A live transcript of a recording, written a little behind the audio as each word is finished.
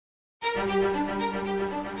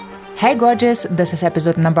Hey gorgeous, this is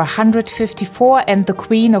episode number 154 and the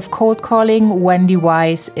queen of cold calling, Wendy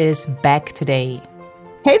Weiss, is back today.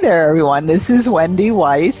 Hey there everyone, this is Wendy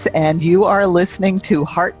Weiss and you are listening to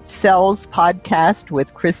Heart Sells Podcast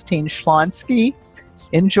with Christine Schlonsky.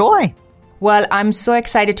 Enjoy. Well, I'm so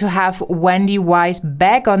excited to have Wendy Weiss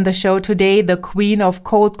back on the show today, the queen of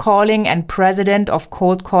cold calling and president of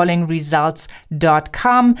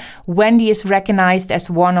coldcallingresults.com. Wendy is recognized as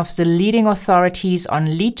one of the leading authorities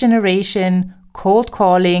on lead generation, cold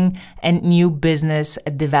calling, and new business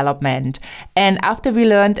development. And after we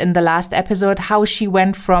learned in the last episode how she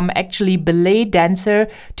went from actually ballet dancer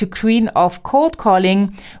to queen of cold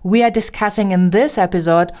calling, we are discussing in this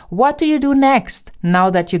episode, what do you do next now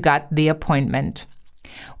that you got the appointment?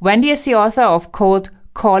 Wendy is the author of Cold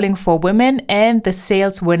Calling for Women and the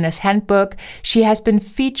Sales Winner's Handbook. She has been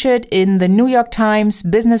featured in the New York Times,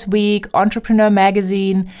 Business Week, Entrepreneur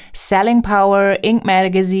Magazine, Selling Power, Inc.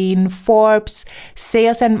 Magazine, Forbes,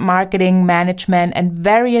 Sales and Marketing Management, and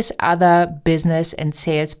various other business and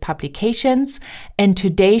sales publications. And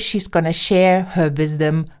today she's going to share her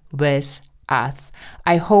wisdom with us.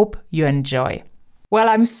 I hope you enjoy. Well,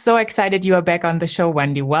 I'm so excited you are back on the show,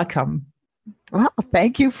 Wendy. Welcome. Well,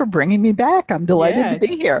 thank you for bringing me back. I'm delighted to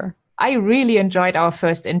be here. I really enjoyed our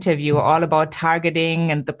first interview, all about targeting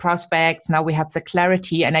and the prospects. Now we have the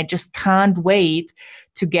clarity, and I just can't wait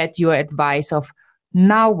to get your advice of,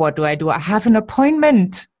 now what do? I have an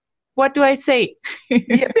appointment. What do I say?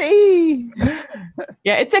 Yippee!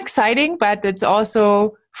 Yeah, it's exciting, but it's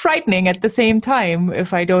also frightening at the same time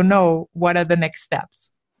if I don't know what are the next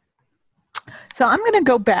steps. So I'm going to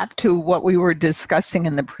go back to what we were discussing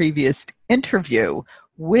in the previous interview,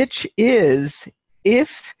 which is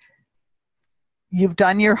if you've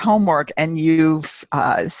done your homework and you've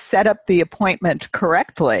set up the appointment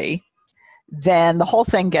correctly, then the whole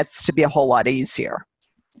thing gets to be a whole lot easier.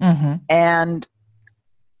 Mm-hmm. And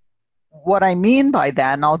what I mean by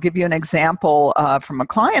that, and I'll give you an example from a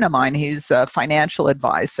client of mine, he's a financial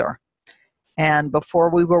advisor. And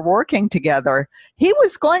before we were working together, he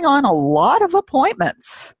was going on a lot of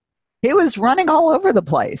appointments. He was running all over the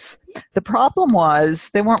place. The problem was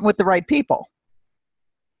they weren't with the right people.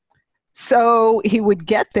 So he would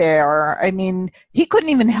get there. I mean, he couldn't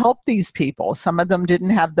even help these people. Some of them didn't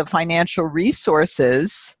have the financial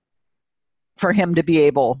resources for him to be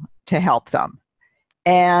able to help them.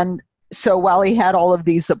 And so while he had all of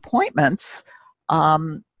these appointments,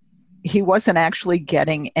 he wasn't actually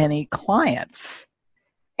getting any clients.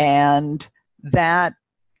 And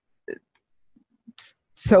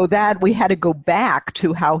so we had to go back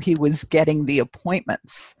to how he was getting the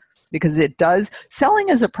appointments, because selling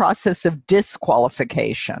is a process of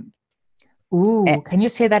disqualification. Ooh, can you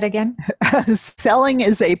say that again? Selling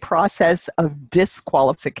is a process of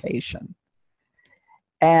disqualification.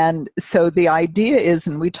 And so the idea is,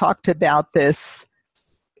 and we talked about this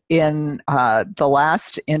in the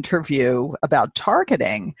last interview about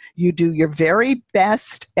targeting, you do your very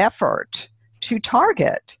best effort to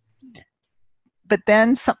target, but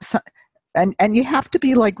then and you have to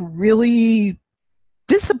be like really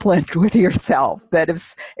disciplined with yourself, that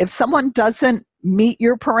if someone doesn't meet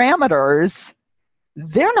your parameters,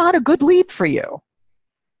 they're not a good lead for you.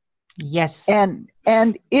 Yes. And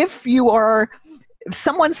if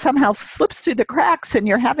someone somehow slips through the cracks and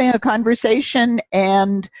you're having a conversation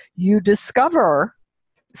and you discover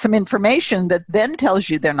some information that then tells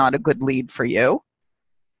you they're not a good lead for you,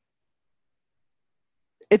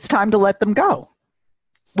 it's time to let them go,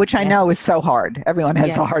 which I know is so hard. Everyone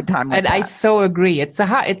has a hard time with that. I so agree. It's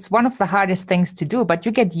one of the hardest things to do, but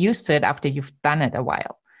you get used to it after you've done it a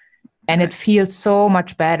while. And it feels so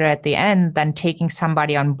much better at the end than taking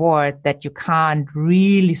somebody on board that you can't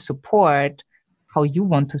really support how you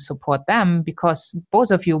want to support them, because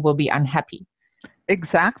both of you will be unhappy.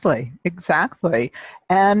 Exactly.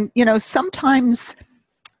 And, sometimes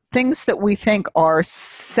things that we think are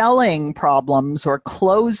selling problems or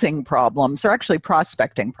closing problems are actually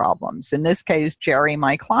prospecting problems. In this case, Jerry,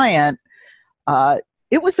 my client,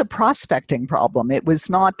 it was a prospecting problem. It was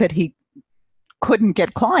not that he couldn't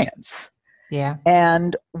get clients. Yeah.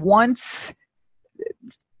 And once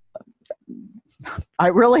I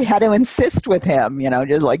really had to insist with him,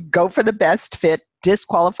 just like go for the best fit,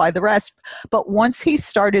 disqualify the rest. But once he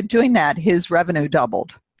started doing that, his revenue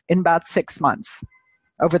doubled in about 6 months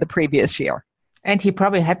over the previous year. And he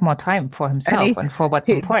probably had more time for himself and for what's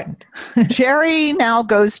important. Jerry now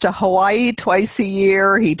goes to Hawaii twice a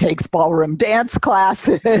year. He takes ballroom dance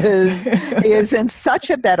classes. He is in such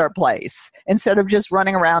a better place instead of just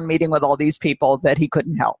running around meeting with all these people that he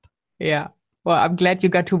couldn't help. Yeah. Well, I'm glad you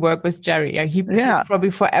got to work with Jerry. He's Yeah.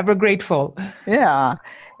 probably forever grateful. Yeah.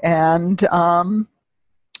 And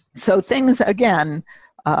so things, again,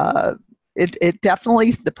 it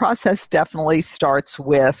definitely, the process definitely starts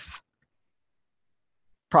with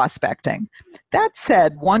prospecting. That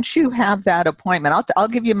said, once you have that appointment, I'll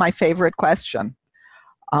give you my favorite question.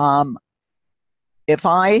 If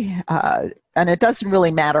I, and it doesn't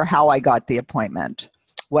really matter how I got the appointment,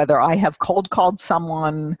 whether I have cold called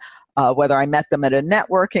someone, whether I met them at a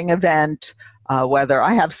networking event, whether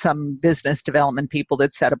I have some business development people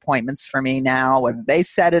that set appointments for me now, whether they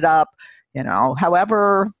set it up,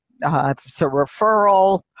 however, if it's a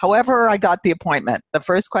referral, however I got the appointment. The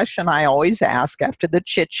first question I always ask after the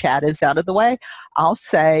chit chat is out of the way, I'll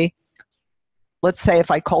say, let's say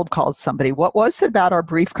if I cold called somebody, what was it about our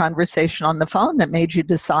brief conversation on the phone that made you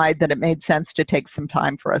decide that it made sense to take some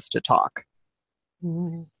time for us to talk?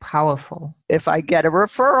 Ooh, powerful. If I get a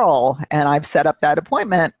referral and I've set up that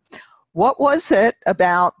appointment, what was it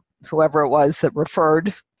about whoever it was that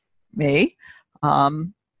referred me?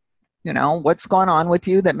 What's going on with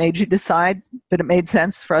you that made you decide that it made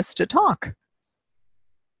sense for us to talk?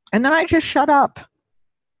 And then I just shut up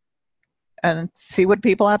and see what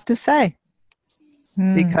people have to say.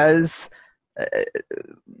 Because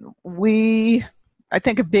I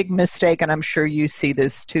think a big mistake, and I'm sure you see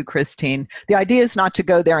this too, Christine, the idea is not to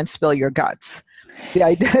go there and spill your guts. The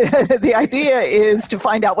idea is to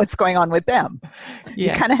find out what's going on with them. Yes. You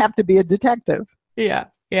kind of have to be a detective. Yeah.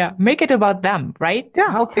 Make it about them, right?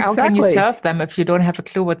 Yeah, how can you serve them if you don't have a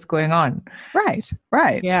clue what's going on? Right.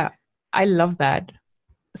 Yeah, I love that.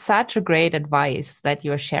 Such a great advice that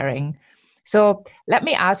you're sharing. So let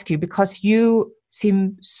me ask you, because you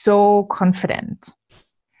seem so confident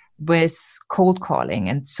with cold calling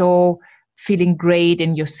and so feeling great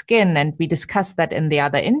in your skin. And we discussed that in the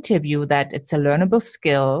other interview, that it's a learnable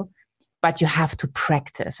skill, but you have to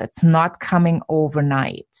practice. It's not coming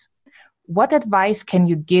overnight. What advice can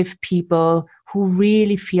you give people who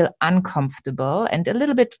really feel uncomfortable and a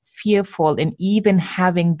little bit fearful in even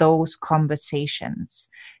having those conversations?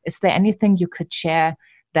 Is there anything you could share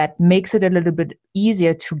that makes it a little bit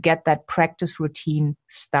easier to get that practice routine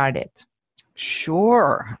started?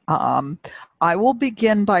 Sure. I will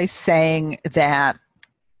begin by saying that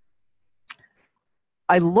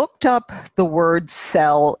I looked up the word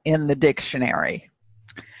sell in the dictionary,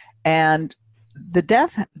 and the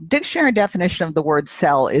dictionary definition of the word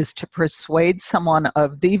sell is to persuade someone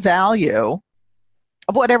of the value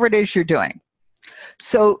of whatever it is you're doing.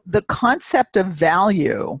 So the concept of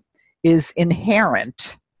value is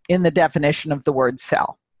inherent in the definition of the word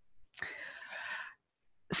sell.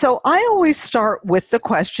 So I always start with the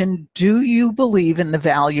question, do you believe in the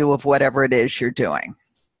value of whatever it is you're doing?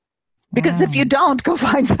 Because if you don't, go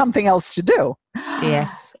find something else to do.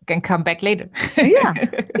 Yes, can come back later. Yeah.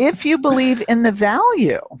 If you believe in the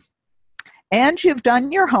value and you've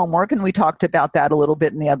done your homework, and we talked about that a little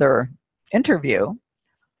bit in the other interview,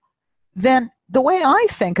 then the way I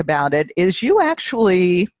think about it is you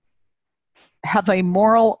actually have a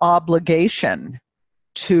moral obligation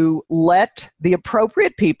to let the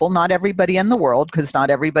appropriate people, not everybody in the world, because not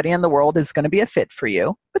everybody in the world is going to be a fit for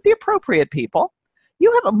you, but the appropriate people,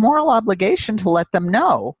 you have a moral obligation to let them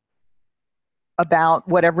know about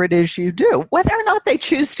whatever it is you do, whether or not they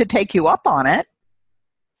choose to take you up on it.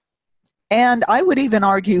 And I would even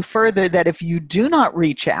argue further that if you do not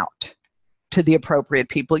reach out to the appropriate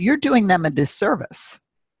people, you're doing them a disservice,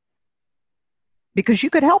 because you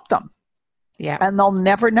could help them. Yeah. And they'll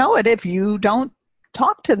never know it if you don't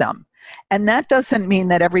talk to them. And that doesn't mean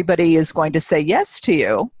that everybody is going to say yes to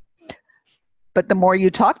you, but the more you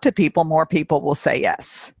talk to people, more people will say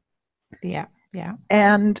yes. Yeah.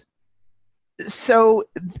 And so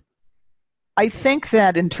I think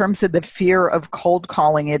that in terms of the fear of cold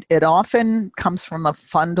calling, it often comes from a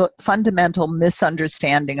fundamental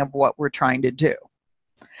misunderstanding of what we're trying to do.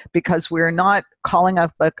 Because we're not calling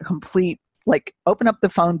up a complete, like open up the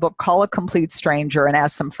phone book, call a complete stranger and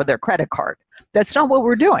ask them for their credit card. That's not what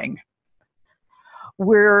we're doing.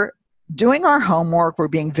 We're doing our homework. We're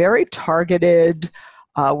being very targeted.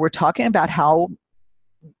 We're talking about how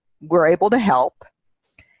we're able to help.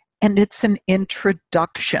 And it's an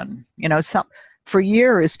introduction. For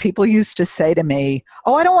years, people used to say to me,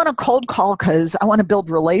 oh, I don't want to cold call because I want to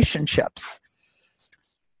build relationships.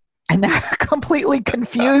 And that completely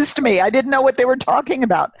confused me. I didn't know what they were talking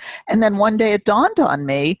about. And then one day it dawned on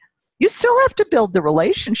me, you still have to build the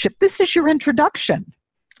relationship. This is your introduction.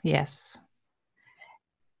 Yes.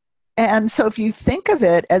 And so if you think of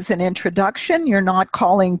it as an introduction, you're not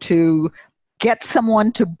calling to get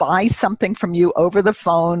someone to buy something from you over the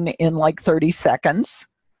phone in like 30 seconds.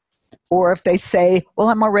 Or if they say, well,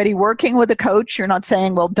 I'm already working with a coach, you're not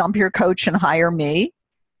saying, well, dump your coach and hire me.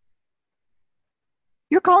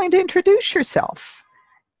 You're calling to introduce yourself.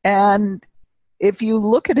 And if you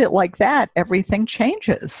look at it like that, everything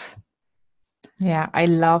changes. Yeah, I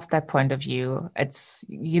love that point of view. It's,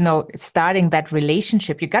 starting that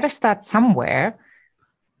relationship, you got to start somewhere.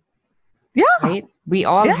 Yeah. Right? We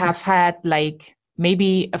all have had like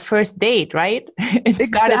maybe a first date, right?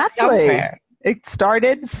 It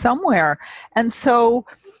started somewhere. And so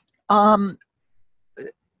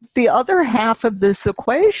the other half of this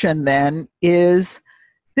equation then is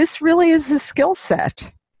this really is a skill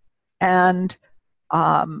set. And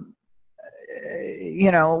one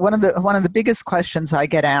of the biggest questions I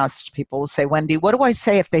get asked, people will say, Wendy, what do I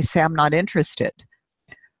say if they say I'm not interested?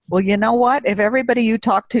 Well, you know what? If everybody you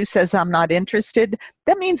talk to says I'm not interested,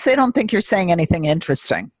 that means they don't think you're saying anything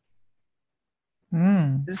interesting.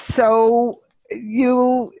 So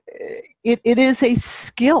it is a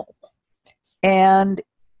skill, and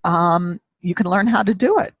you can learn how to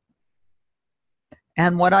do it.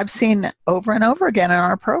 And what I've seen over and over again in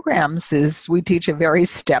our programs is we teach a very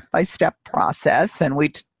step-by-step process, and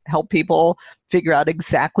we help people figure out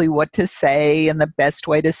exactly what to say and the best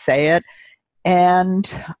way to say it. And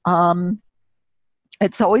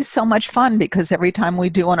it's always so much fun because every time we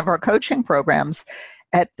do one of our coaching programs,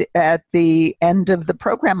 at the end of the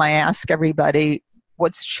program, I ask everybody,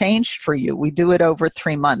 what's changed for you? We do it over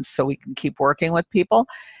 3 months so we can keep working with people.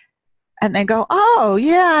 And they go, oh,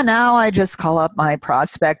 yeah, now I just call up my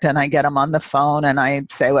prospect and I get them on the phone and I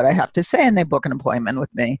say what I have to say and they book an appointment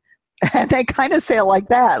with me. And they kind of say it like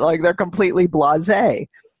that, like they're completely blasé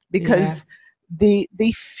because the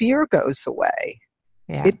fear goes away.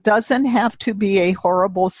 Yeah. It doesn't have to be a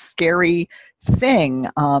horrible, scary thing.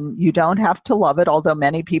 You don't have to love it, although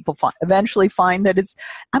many people eventually find that it's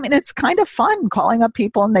kind of fun calling up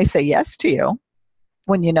people and they say yes to you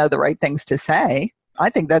when you know the right things to say. I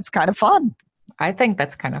think that's kind of fun. I think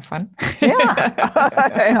that's kind of fun.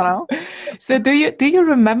 Yeah. So do you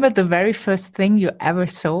remember the very first thing you ever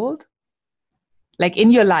sold? Like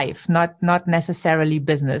in your life, not necessarily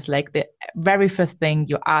business, like the very first thing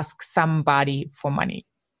you ask somebody for money.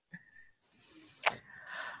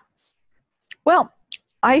 Well,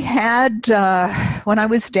 I had, when I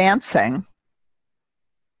was dancing,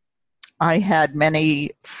 I had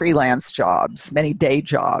many freelance jobs, many day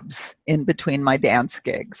jobs in between my dance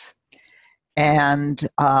gigs. And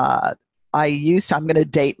I'm going to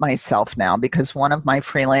date myself now because one of my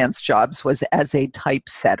freelance jobs was as a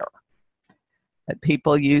typesetter.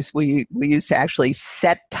 We used to actually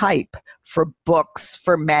set type for books,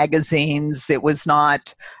 for magazines. It was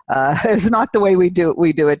not the way we do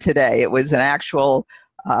it today. It was an actual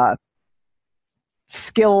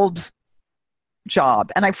skilled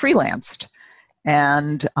job, and I freelanced.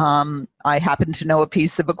 And I happened to know a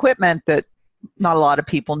piece of equipment that not a lot of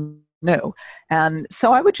people knew, and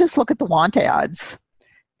so I would just look at the want ads.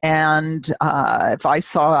 And if I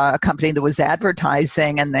saw a company that was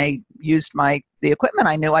advertising and they used the equipment,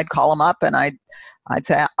 I knew I'd call them up and I'd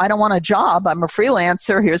say, I don't want a job. I'm a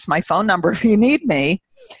freelancer. Here's my phone number if you need me.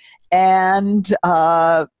 And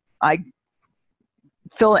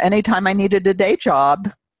anytime I needed a day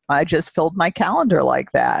job, I just filled my calendar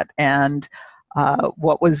like that. And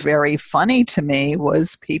what was very funny to me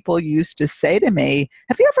was people used to say to me,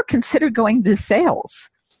 have you ever considered going to sales?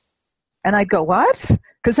 And I'd go, what?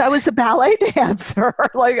 Because I was a ballet dancer.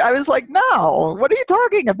 I was like, no, what are you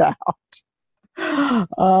talking about?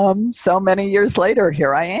 So many years later,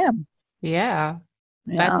 here I am. Yeah.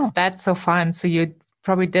 That's so fun. So you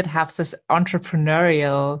probably did have this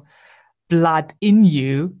entrepreneurial blood in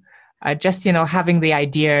you. Just, having the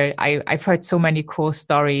idea. I've heard so many cool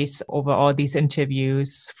stories over all these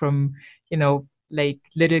interviews from, like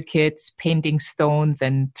little kids painting stones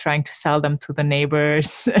and trying to sell them to the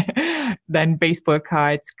neighbors, then baseball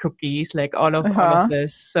cards, cookies, like all of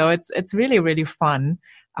this. So it's really, really fun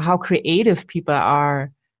how creative people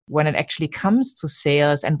are when it actually comes to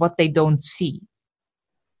sales and what they don't see.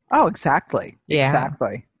 Oh, exactly. Yeah.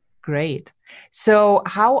 Exactly. Great. So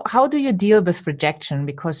how do you deal with rejection?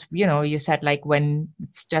 Because, you said like when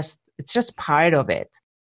it's just part of it.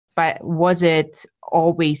 But was it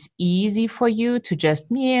always easy for you to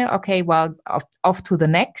just, okay, well, off to the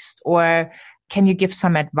next? Or can you give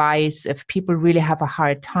some advice if people really have a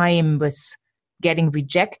hard time with getting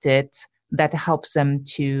rejected that helps them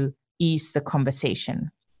to ease the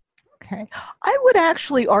conversation? Okay. I would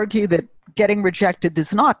actually argue that getting rejected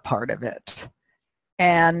is not part of it.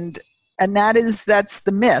 And that's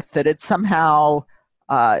the myth, that it's somehow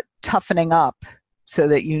toughening up so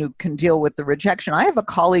that you can deal with the rejection. I have a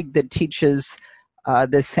colleague that teaches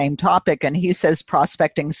this same topic, and he says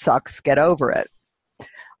prospecting sucks, get over it.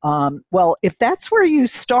 Well, if that's where you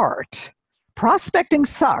start, prospecting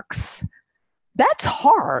sucks, that's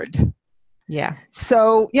hard. Yeah.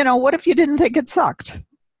 So, what if you didn't think it sucked?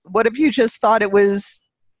 What if you just thought it was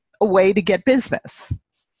a way to get business?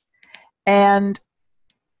 And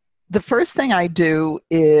the first thing I do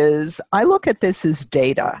is I look at this as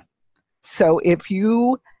data. So if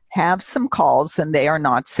you have some calls and they are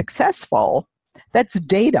not successful, that's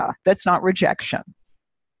data. That's not rejection.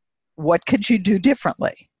 What could you do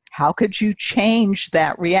differently? How could you change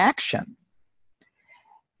that reaction?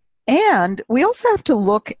 And we also have to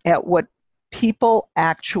look at what people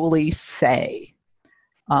actually say.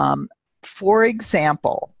 For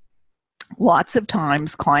example, lots of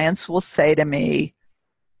times clients will say to me,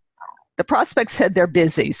 the prospect said they're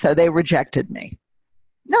busy, so they rejected me.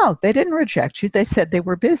 No, they didn't reject you. They said they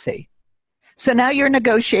were busy. So now you're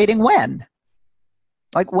negotiating when.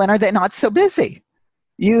 Like, when are they not so busy?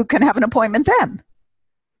 You can have an appointment then.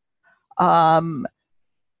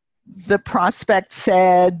 The prospect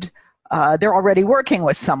said they're already working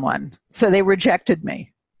with someone, so they rejected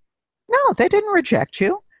me. No, they didn't reject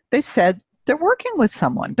you. They said they're working with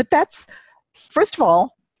someone. But that's, first of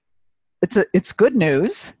all, it's good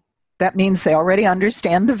news. That means they already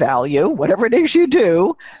understand the value. Whatever it is you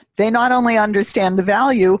do, they not only understand the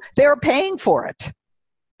value, they're paying for it.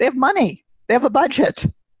 They have money. They have a budget.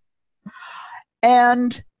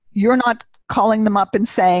 And you're not calling them up and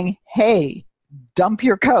saying, hey, dump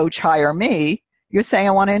your coach, hire me. You're saying,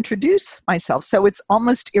 I want to introduce myself. So it's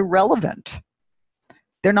almost irrelevant.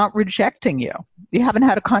 They're not rejecting you. You haven't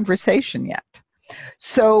had a conversation yet.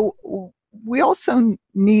 So we also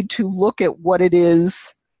need to look at what it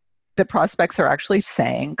is that prospects are actually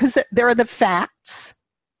saying, because there are the facts,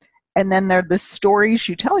 and then there are the stories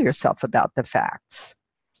you tell yourself about the facts.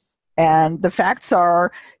 And the facts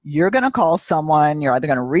are, you're going to call someone, you're either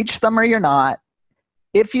going to reach them or you're not.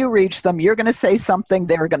 If you reach them, you're going to say something,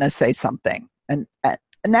 they're going to say something. And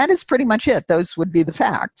that is pretty much it. Those would be the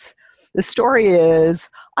facts. The story is,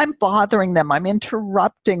 I'm bothering them, I'm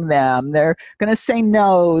interrupting them, they're going to say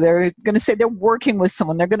no, they're going to say they're working with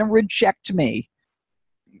someone, they're going to reject me.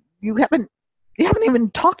 You haven't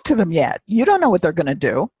even talked to them yet. You don't know what they're going to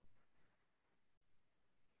do.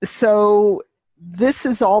 So this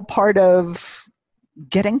is all part of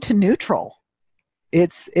getting to neutral.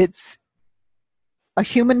 It's a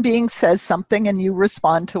human being says something and you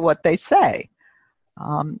respond to what they say.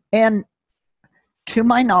 And to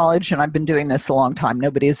my knowledge, and I've been doing this a long time,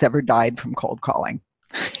 nobody has ever died from cold calling.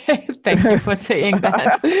 Thank you for saying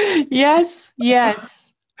that. Yes.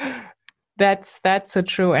 That's so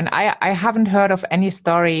true. And I haven't heard of any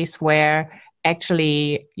stories where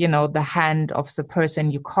actually, the hand of the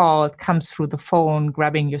person you called comes through the phone,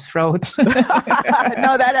 grabbing your throat. No,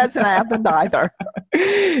 that hasn't happened either.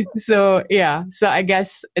 So I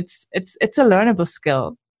guess it's a learnable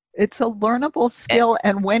skill. It's a learnable skill.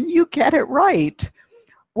 And when you get it right,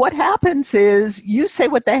 what happens is you say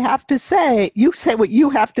what they have to say, you say what you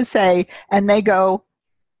have to say, and they go,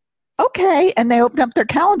 okay, and they open up their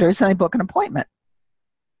calendars and they book an appointment.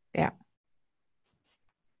 Yeah,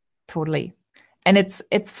 totally. And it's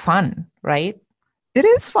fun, right? It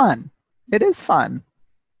is fun. It is fun.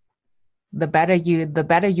 The better you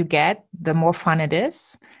get, the more fun it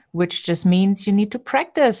is, which just means you need to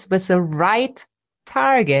practice with the right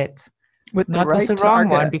target, not with the wrong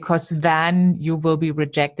one, because then you will be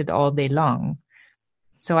rejected all day long.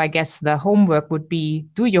 So I guess the homework would be,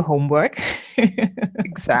 do your homework.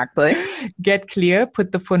 Exactly. Get clear,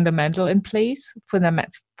 put the fundamentals in place,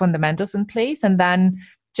 and then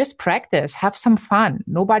just practice, have some fun.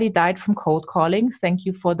 Nobody died from cold calling. Thank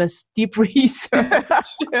you for this deep research.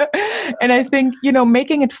 And I think,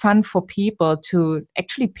 making it fun for people to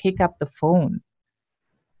actually pick up the phone,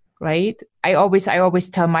 right? I always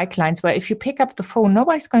tell my clients, well, if you pick up the phone,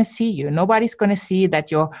 nobody's going to see you. Nobody's going to see that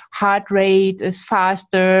your heart rate is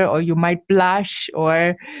faster, or you might blush,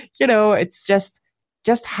 or, it's just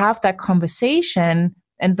have that conversation.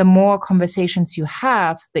 And the more conversations you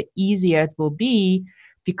have, the easier it will be,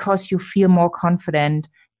 because you feel more confident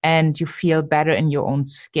and you feel better in your own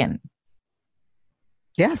skin.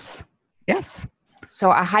 Yes.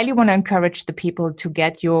 So I highly want to encourage the people to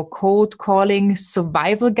get your cold calling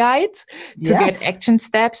survival guide, to get action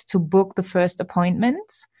steps to book the first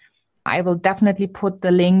appointments. I will definitely put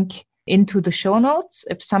the link into the show notes.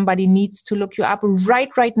 If somebody needs to look you up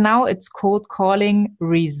right now, it's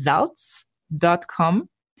coldcallingresults.com.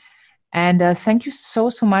 And thank you so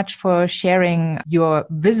much for sharing your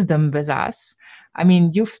wisdom with us. I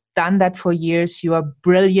mean, you've done that for years. You are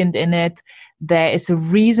brilliant in it. There is a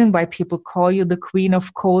reason why people call you the queen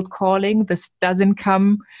of cold calling. This doesn't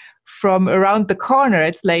come from around the corner.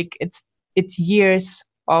 It's like it's years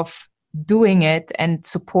of doing it and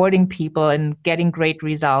supporting people and getting great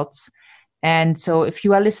results. And so if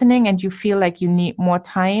you are listening and you feel like you need more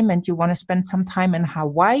time and you want to spend some time in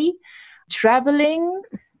Hawaii traveling,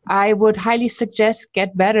 I would highly suggest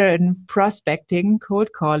get better in prospecting,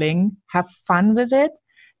 cold calling, have fun with it,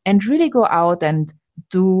 and really go out and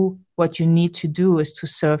do what you need to do is to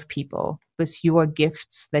serve people with your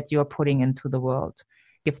gifts that you're putting into the world.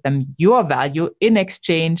 Give them your value in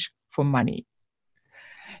exchange for money.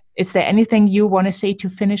 Is there anything you want to say to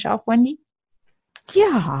finish off, Wendy?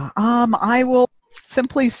 Yeah, I will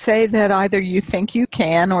simply say that either you think you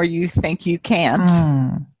can or you think you can't.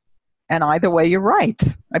 And either way, you're right.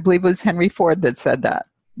 I believe it was Henry Ford that said that.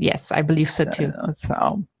 Yes, I believe so too.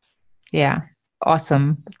 So, yeah,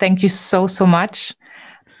 awesome. Thank you so much.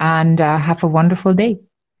 And have a wonderful day.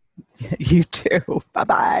 You too.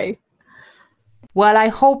 Bye-bye. Well, I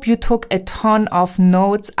hope you took a ton of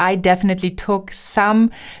notes. I definitely took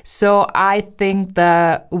some. So I think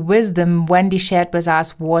the wisdom Wendy shared with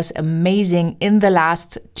us was amazing in the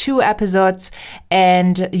last 2 episodes.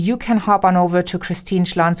 And you can hop on over to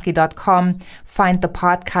christineschlonski.com, find the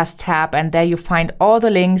podcast tab, and there you find all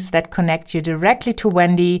the links that connect you directly to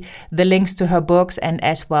Wendy, the links to her books, and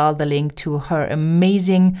as well the link to her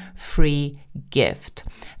amazing free gift.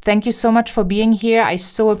 Thank you so much for being here. I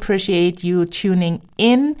so appreciate you tuning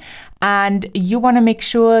in. And you want to make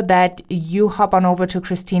sure that you hop on over to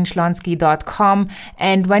christineschlonski.com.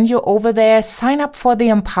 And when you're over there, sign up for the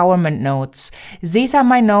empowerment notes. These are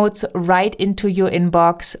my notes right into your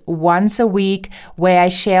inbox once a week, where I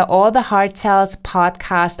share all the Heart Cells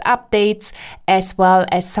podcast updates, as well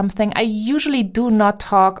as something I usually do not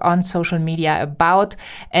talk on social media about.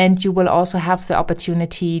 And you will also have the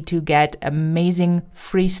opportunity to get amazing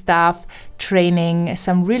free stuff, training,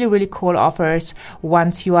 some really, really cool offers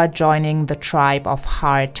once you are joining the tribe of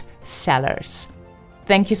heart sellers.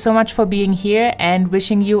 Thank you so much for being here and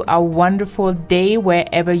wishing you a wonderful day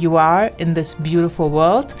wherever you are in this beautiful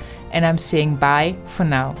world. And I'm saying bye for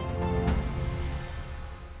now.